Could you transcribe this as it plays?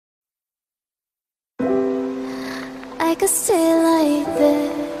I could stay like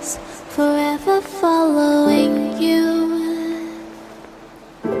this, forever following you.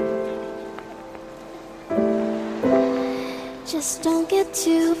 Just don't get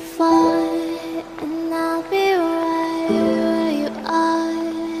too far, and I'll be right where you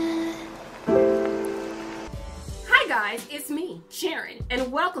are. Hi guys, it's me, Sharon,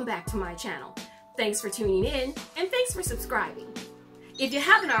 and welcome back to my channel. Thanks for tuning in, and thanks for subscribing. If you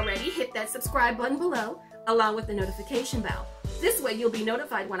haven't already, hit that subscribe button below, along with the notification bell. This way you'll be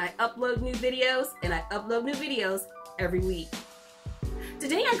notified when I upload new videos, and I upload new videos every week.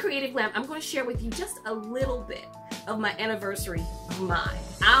 Today on Creative Glam, I'm going to share with you just a little bit of my anniversary,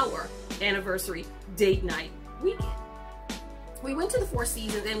 our anniversary date night weekend. We went to the Four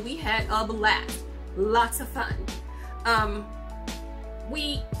Seasons and we had a blast, lots of fun.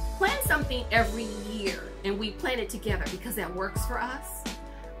 We plan something every year and we plan it together because that works for us.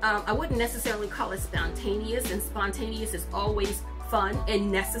 I wouldn't necessarily call it spontaneous, and spontaneous is always fun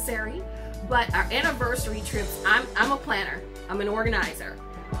and necessary, but our anniversary trips, I'm a planner, I'm an organizer,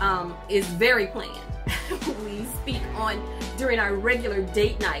 is very planned. We speak on, during our regular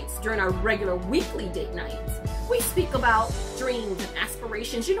date nights, during our regular weekly date nights, we speak about dreams and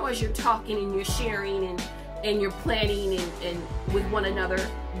aspirations, you know, as you're talking and you're sharing and you're planning and with one another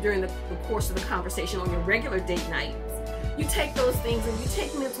during the course of the conversation on your regular date nights. You take those things and you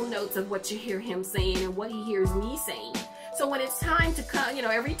take mental notes of what you hear him saying and what he hears me saying. So when it's time to come, you know,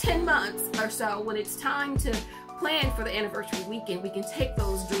 every 10 months or so, when it's time to plan for the anniversary weekend, we can take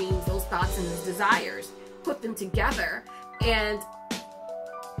those dreams, those thoughts, and those desires, put them together, and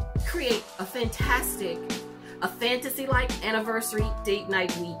create a fantastic, a fantasy-like anniversary date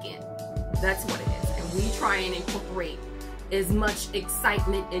night weekend. That's what it is. And we try and incorporate as much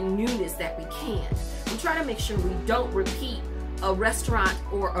excitement and newness that we can. We try to make sure we don't repeat a restaurant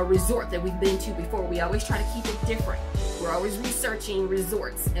or a resort that we've been to before. We always try to keep it different. We're always researching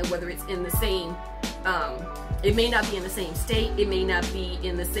resorts, and whether it's in the same, it may not be in the same state, it may not be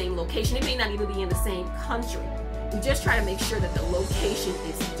in the same location, it may not even be in the same country. We just try to make sure that the location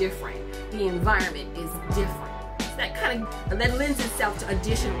is different, the environment is different. So that lends itself to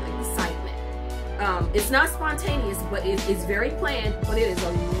additional excitement. It's not spontaneous, but it's very planned, but it is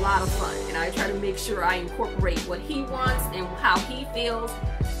a lot of fun. And I try to make sure I incorporate what he wants and how he feels,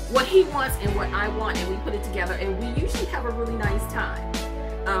 what he wants and what I want, and we put it together, and we usually have a really nice time.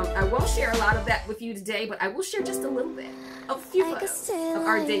 I won't share a lot of that with you today, but I will share just a little bit, a few photos of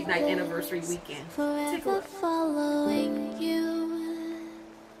our date night anniversary weekend. Take a look. Following you.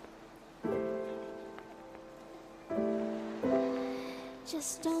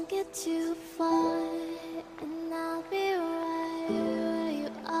 Just don't get too far, and I'll be right where you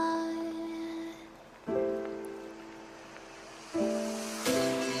are.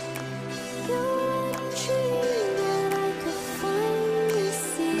 You're a dream that I could finally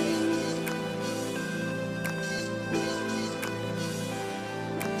see.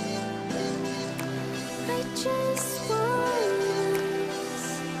 I just want us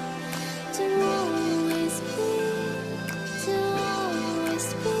to always be, to always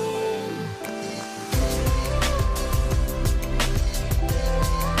be.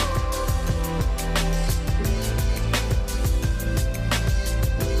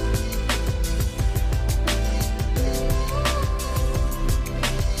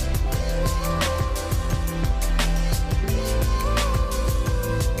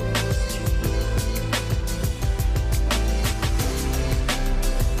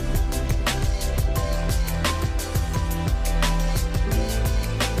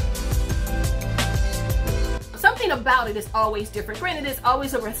 Something about it is always different. Granted, it's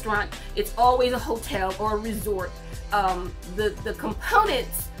always a restaurant, it's always a hotel or a resort. The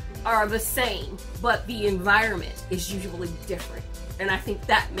components are the same, but the environment is usually different. And I think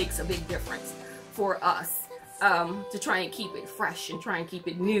that makes a big difference for us, to try and keep it fresh and try and keep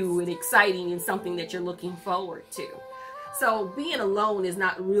it new and exciting and something that you're looking forward to. So being alone is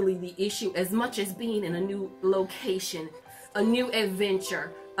not really the issue as much as being in a new location, a new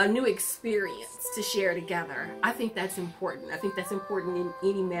adventure, a new experience to share together. I think that's important. I think that's important in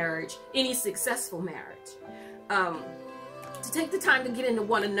any marriage, any successful marriage. To take the time to get into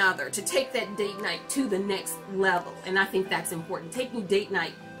one another, to take that date night to the next level. And I think that's important. Taking date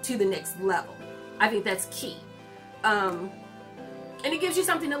night to the next level. I think that's key. And it gives you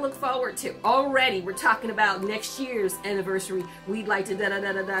something to look forward to. Already, we're talking about next year's anniversary. We'd like to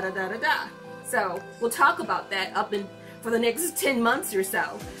da-da-da-da-da-da-da-da. So we'll talk about that for the next 10 months or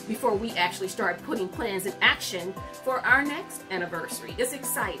so before we actually start putting plans in action for our next anniversary. It's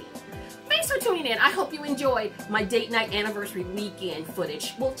exciting. Thanks for tuning in. I hope you enjoyed my date night anniversary weekend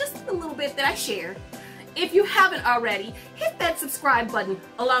footage. Well, just a little bit that I shared. If you haven't already, hit that subscribe button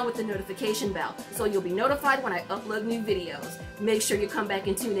along with the notification bell so you'll be notified when I upload new videos. Make sure you come back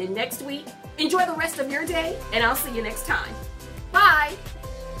and tune in next week. Enjoy the rest of your day, and I'll see you next time. Bye!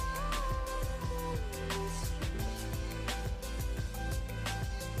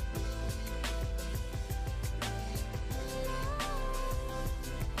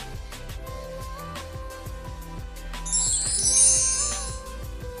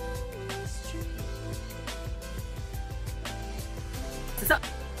 So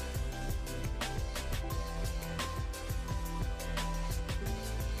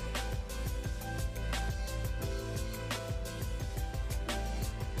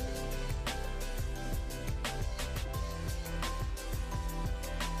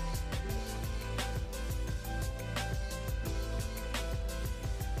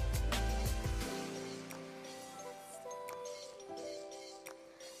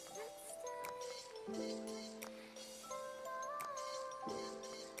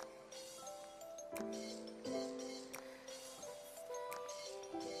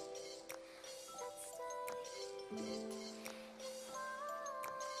Let's stay.